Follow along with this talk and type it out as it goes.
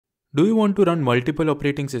Do you want to run multiple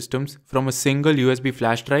operating systems from a single USB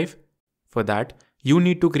flash drive? For that, you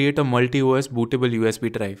need to create a multi-OS bootable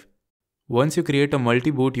USB drive. Once you create a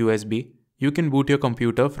multi-boot USB, you can boot your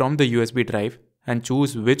computer from the USB drive and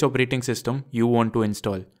choose which operating system you want to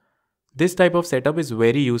install. This type of setup is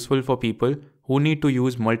very useful for people who need to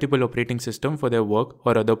use multiple operating systems for their work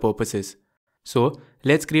or other purposes. So,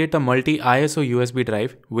 let's create a multi-ISO USB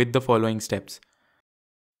drive with the following steps.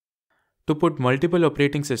 To put multiple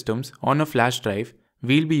operating systems on a flash drive,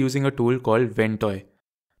 we'll be using a tool called Ventoy.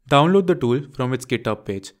 Download the tool from its GitHub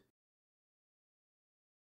page.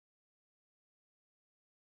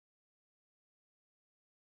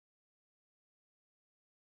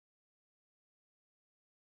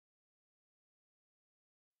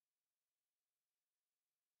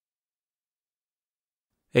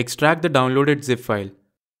 Extract the downloaded zip file.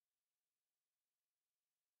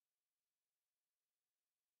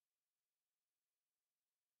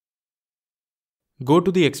 Go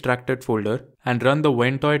to the extracted folder and run the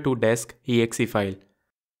ventoy2desk.exe file.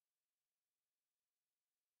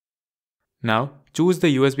 Now, choose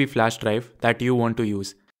the USB flash drive that you want to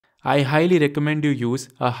use. I highly recommend you use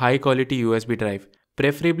a high quality USB drive,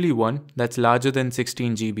 preferably one that's larger than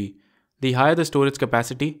 16 GB. The higher the storage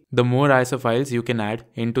capacity, the more ISO files you can add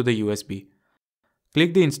into the USB.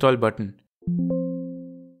 Click the install button.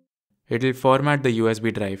 It will format the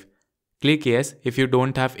USB drive. Click yes if you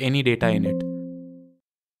don't have any data in it.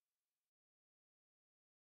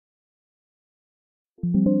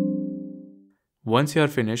 Once you are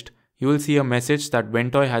finished, you will see a message that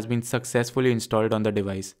Ventoy has been successfully installed on the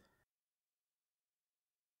device.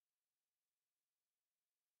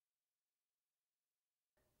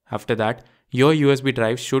 After that, your USB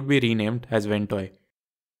drive should be renamed as Ventoy.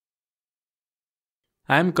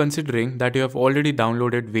 I am considering that you have already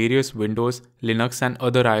downloaded various Windows, Linux and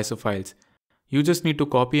other ISO files. You just need to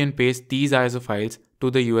copy and paste these ISO files to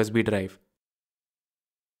the USB drive.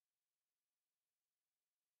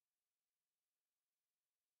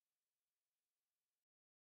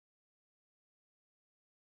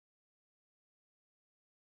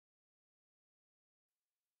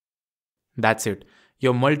 That's it.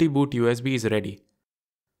 Your multi-boot USB is ready.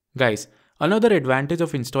 Guys, another advantage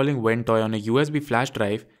of installing Ventoy on a USB flash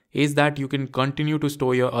drive is that you can continue to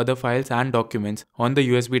store your other files and documents on the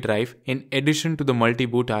USB drive in addition to the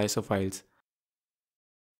multi-boot ISO files.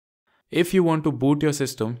 If you want to boot your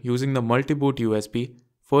system using the multi-boot USB,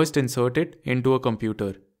 first insert it into a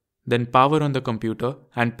computer. Then power on the computer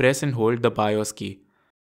and press and hold the BIOS key.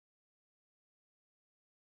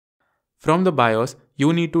 From the BIOS,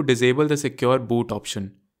 you need to disable the secure boot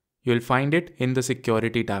option. You'll find it in the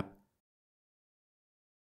security tab.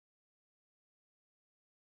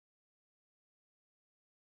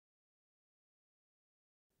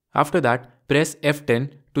 After that, press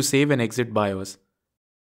F10 to save and exit BIOS.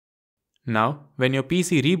 Now, when your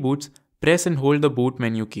PC reboots, press and hold the boot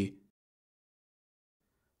menu key.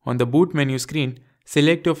 On the boot menu screen,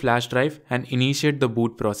 select your flash drive and initiate the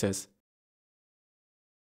boot process.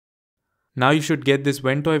 Now you should get this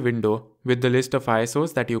Ventoy window with the list of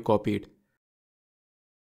ISOs that you copied.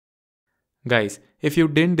 Guys, if you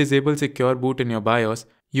didn't disable secure boot in your BIOS,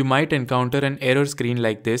 you might encounter an error screen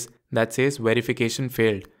like this that says verification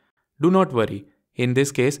failed. Do not worry. In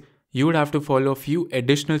this case, you would have to follow a few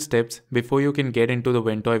additional steps before you can get into the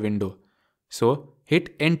Ventoy window. So,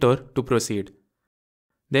 hit enter to proceed.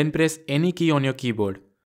 Then press any key on your keyboard.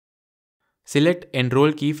 Select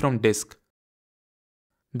enroll key from disk.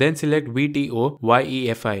 Then select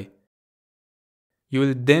VTOYEFI. You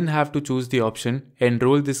will then have to choose the option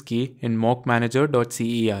enroll this key in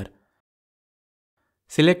mockmanager.cer.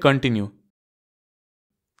 Select continue.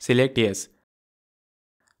 Select yes.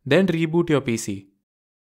 Then reboot your PC.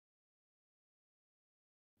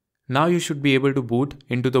 Now you should be able to boot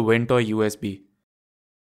into the Ventoy USB.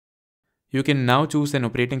 You can now choose an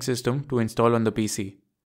operating system to install on the PC.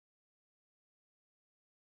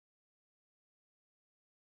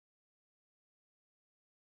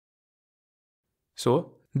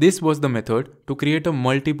 So, this was the method to create a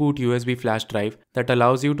multi-boot USB flash drive that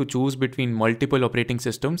allows you to choose between multiple operating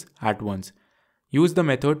systems at once. Use the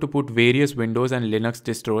method to put various Windows and Linux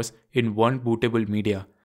distros in one bootable media.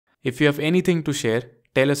 If you have anything to share,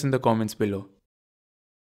 tell us in the comments below.